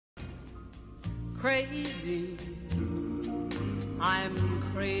crazy. I'm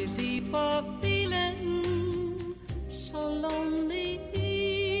crazy for feeling so lonely.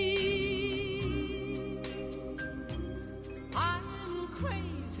 I'm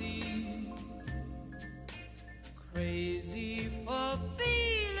crazy, crazy for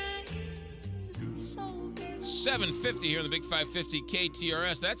feeling so lonely. 750 here in the Big 550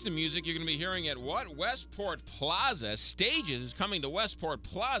 KTRS. That's the music you're going to be hearing at what? Westport Plaza. Stages is coming to Westport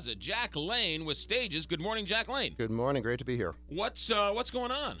Plaza. Jack Lane with Stages. Good morning, Jack Lane. Good morning. Great to be here. What's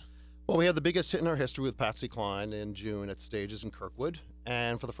going on? Well, we had the biggest hit in our history with Patsy Kline in June at Stages in Kirkwood.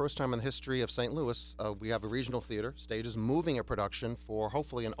 And for the first time in the history of St. Louis, we have a regional theater, Stages, moving a production for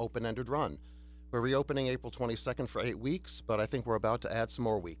hopefully an open-ended run. We're reopening April 22nd for 8 weeks, but I think we're about to add some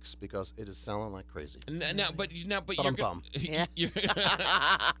more weeks because it is selling like crazy. But you're Yeah.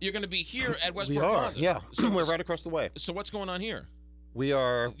 you're going to be here at Westport We are, Plaza. yeah. So we're right across the way. So what's going on here? We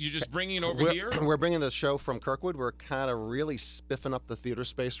are. You're just bringing it over here? We're bringing the show from Kirkwood. We're kind of really spiffing up the theater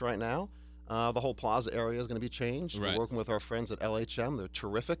space right now. The whole plaza area is going to be changed. Right. We're working with our friends at LHM. They're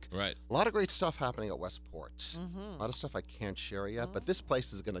terrific. Right. A lot of great stuff happening at Westport. A lot of stuff I can't share yet, but this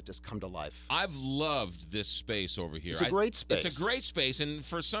place is going to just come to life. I've loved this space over here. It's a great space. It's a great space, and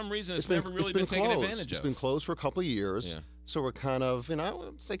for some reason, it's never really been taken closed. advantage of. It's been closed for a couple of years. Yeah. So we're kind of, I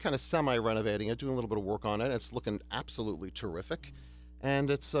would say kind of semi-renovating it, doing a little bit of work on it. It's looking absolutely terrific.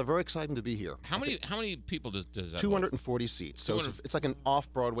 And it's very exciting to be here. How many people does that 240 seats. So it's like an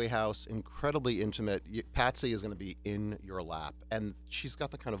off-Broadway house, incredibly intimate. Patsy is going to be in your lap. And she's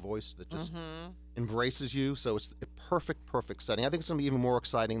got the kind of voice that just embraces you. So it's a perfect setting. I think it's going to be even more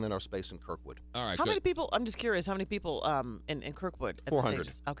exciting than our space in Kirkwood. All right, How many people, I'm just curious, how many people in Kirkwood at 400. the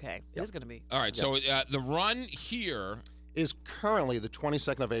Stages? Okay, it is going to be. All right, so the run here is currently the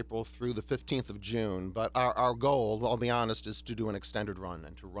 22nd of April through the 15th of June, but our goal, I'll be honest, is to do an extended run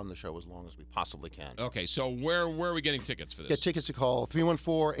and to run the show as long as we possibly can. Okay, so where are we getting tickets for this? Get tickets to call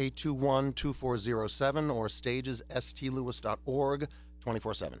 314-821-2407 or stages.stlewis.org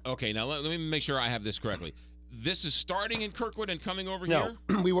 24/7. Okay, now let me make sure I have this correctly. This is starting in Kirkwood and coming over No,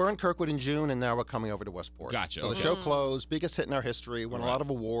 here? we were in Kirkwood in June, and now we're coming over to Westport. Gotcha. So the show closed, biggest hit in our history, won a lot of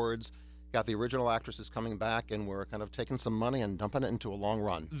awards. Got the original actresses coming back, and we're kind of taking some money and dumping it into a long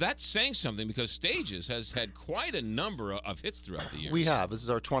run. That's saying something because Stages has had quite a number of hits throughout the years. We have. This is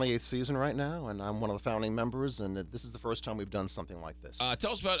our 28th season right now, and I'm one of the founding members, and this is the first time we've done something like this.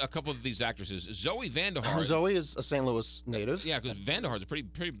 Tell us about a couple of these actresses. Zoe Vandehar. Zoe is a St. Louis native. Yeah, because Vandehar is a pretty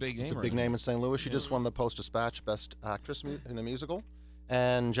big name. It's a big name in St. Louis. She just won the Post-Dispatch Best Actress in a Musical.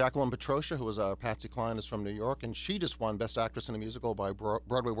 And Jacqueline Petrosia, who was Patsy Kline, is from New York, and she just won Best Actress in a Musical by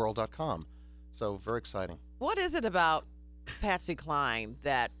BroadwayWorld.com. So very exciting. What is it about Patsy Kline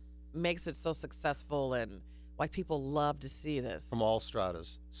that makes it so successful and why people love to see this? From all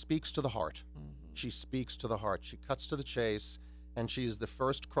stratas. Speaks to the heart. She speaks to the heart. She cuts to the chase, and she's the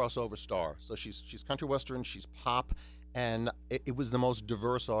first crossover star. So she's country western, she's pop, and it was the most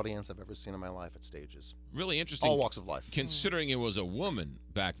diverse audience I've ever seen in my life at Stages. Really interesting. All walks of life. Considering it was a woman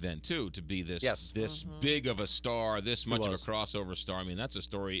back then, too, to be this big of a star, this much of a crossover star. I mean, that's a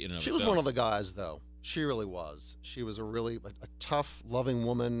story in and of itself. She was one of the guys, though. She really was. She was a tough, loving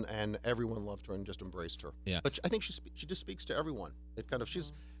woman, and everyone loved her and just embraced her. Yeah. But I think she just speaks to everyone. It kind of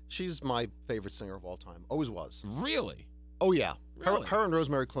she's my favorite singer of all time. Always was. Really? Oh yeah. Really? Her and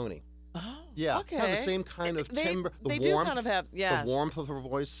Rosemary Clooney. Oh, yeah, okay. Have the same kind of timbre, the they warmth, do kind of have, yes. the warmth of her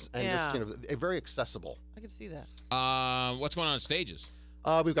voice, and just very accessible. I can see that. What's going on at Stages?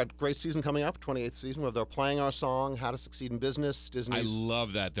 We've got a great season coming up, 28th season, where they're playing our song, How to Succeed in Business. Disney's. I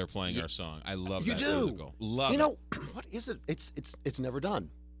love that they're playing our song. I love you that do. musical. Love you know, what is it? It's never done.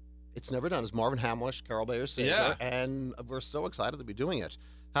 It's never done. It's Marvin Hamlish, Carol Bayer singer, and we're so excited to be doing it.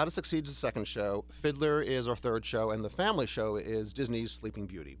 How to Succeed is the second show. Fiddler is our third show, and the family show is Disney's Sleeping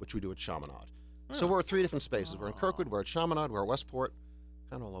Beauty, which we do at Chaminade. So we're at 3 different spaces. We're in Kirkwood, we're at Chaminade, we're at Westport,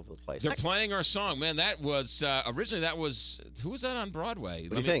 kind of all over the place. They're playing our song, man. That was originally who was that on Broadway?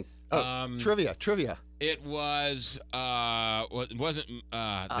 What do you think? Trivia. It was it wasn't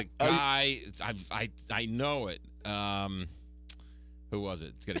the guy. I know it. Who was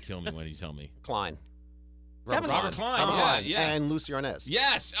it? It's gonna kill me when you tell me. Kline. Robert Kline. Yeah. And Lucy Arnaz.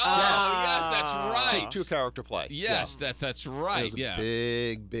 Yes. Oh, yes, that's right. Two character play. Yes, that's right. It was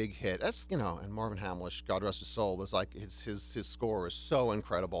a big hit. That's and Marvin Hamlish, God rest his soul, is like his score is so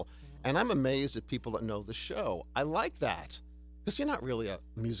incredible. And I'm amazed at people that know the show. I like that. Because you're not really a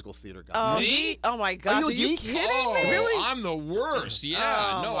musical theater guy. Me? Oh my gosh, are you kidding me? Really? I'm the worst.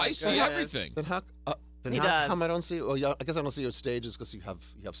 Yeah. No, I see everything. Then how come I don't see? Well, I guess I don't see you at Stages because you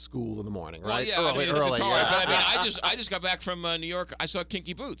have school in the morning, right? Well, yeah, early. It's all right. But I mean, I just got back from New York. I saw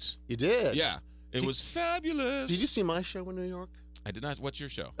Kinky Boots. You did? Yeah. It was fabulous. Did you see my show in New York? I did not. What's your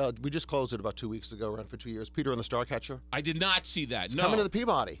show? We just closed it about 2 weeks ago, ran for 2 years. Peter and the Starcatcher. I did not see that. It's No. coming to the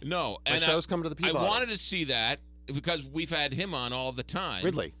Peabody. No. My show's coming to the Peabody. I wanted to see that because we've had him on all the time.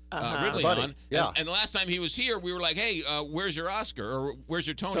 Ridley. Ridley Buddy. on. Yeah. And the last time he was here, we were like, hey, where's your Oscar? Or where's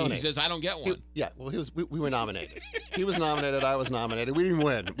your Tony? He says, I don't get one. We were nominated. He was nominated. I was nominated. We didn't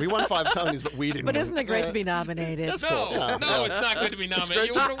win. We won 5 Tonys, but we didn't win. But isn't it great to be nominated? That's No, cool. Yeah, no, yeah. it's not good to be nominated.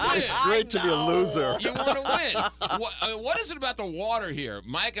 You It's want to win. It's great to be a loser. You want to win. What is it about the water here?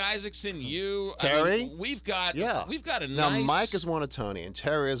 Mike Isaacson, you, Terry? I mean, we've got a Now, nice. Mike has won a Tony, and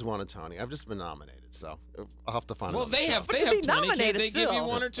Terry has won a Tony. I've just been nominated, so I'll have to find Well, another they show. have But to 20. be Can't nominated they give you still.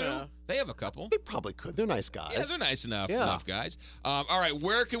 one or two? Yeah. They have a couple. They probably could. They're nice guys. Yeah, they're nice enough, Yeah. guys. All right,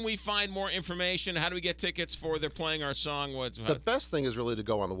 where can we find more information? How do we get tickets for They're Playing Our Song? The best thing is really to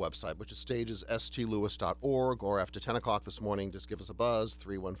go on the website, which is stagesstlewis.org, or after 10 o'clock this morning, just give us a buzz,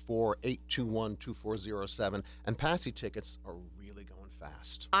 314-821-2407. And Patsy tickets are really going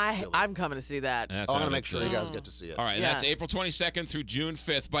fast. Really. I'm coming to see that. That's I want how to it make sure is. you guys get to see it. All right, and Yeah. that's April 22nd through June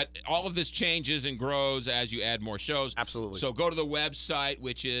 5th. But all of this changes and grows as you add more shows. Absolutely. So go to the website,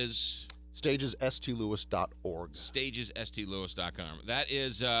 which is stagesstlewis.org. stagesstlewis.com. That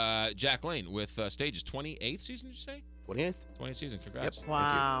is Jack Lane with Stages. 28th season, did you say? 28th? 20th season. Congrats. Yep.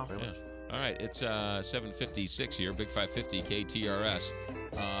 Wow. Thank you very much. All right, it's 7:56 here, Big 550 KTRS.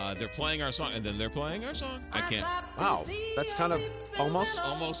 They're playing our song, and then they're playing our song. I can't. Wow. That's kind of almost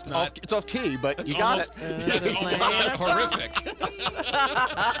not. It's off key, but That's you got almost, it. That's They're almost playing not our song. horrific.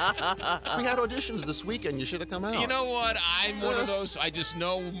 We had auditions this weekend. You should have come out. You know what? I'm one of those. I just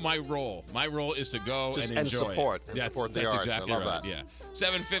know my role. My role is to go Just- and and enjoy. support. It. And That's, support the that's arts. I exactly love right. that. Yeah.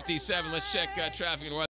 7:57. Let's check traffic and weather.